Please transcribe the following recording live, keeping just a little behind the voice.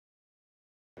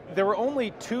there were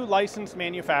only two licensed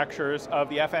manufacturers of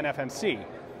the FNC.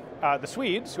 The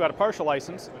Swedes, who had a partial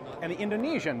license, and the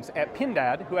Indonesians at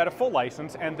Pindad, who had a full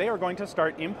license, and they are going to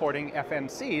start importing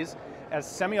FNCs as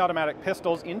semi-automatic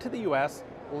pistols into the US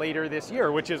later this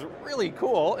year, which is really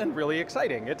cool and really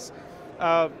exciting. It's,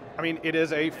 I mean, it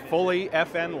is a fully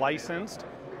FN licensed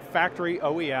factory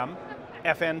OEM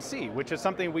FNC, which is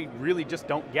something we really just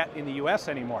don't get in the US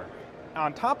anymore.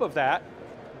 On top of that,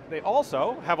 they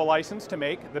also have a license to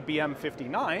make the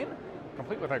BM59,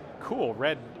 complete with a cool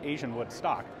red Asian wood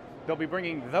stock. They'll be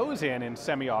bringing those in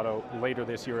semi-auto later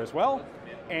this year as well.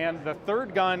 And the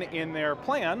third gun in their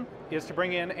plan is to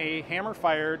bring in a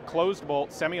hammer-fired,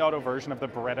 closed-bolt semi-auto version of the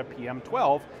Beretta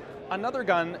PM12, another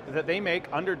gun that they make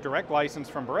under direct license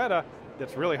from Beretta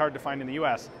that's really hard to find in the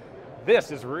US. This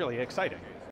is really exciting.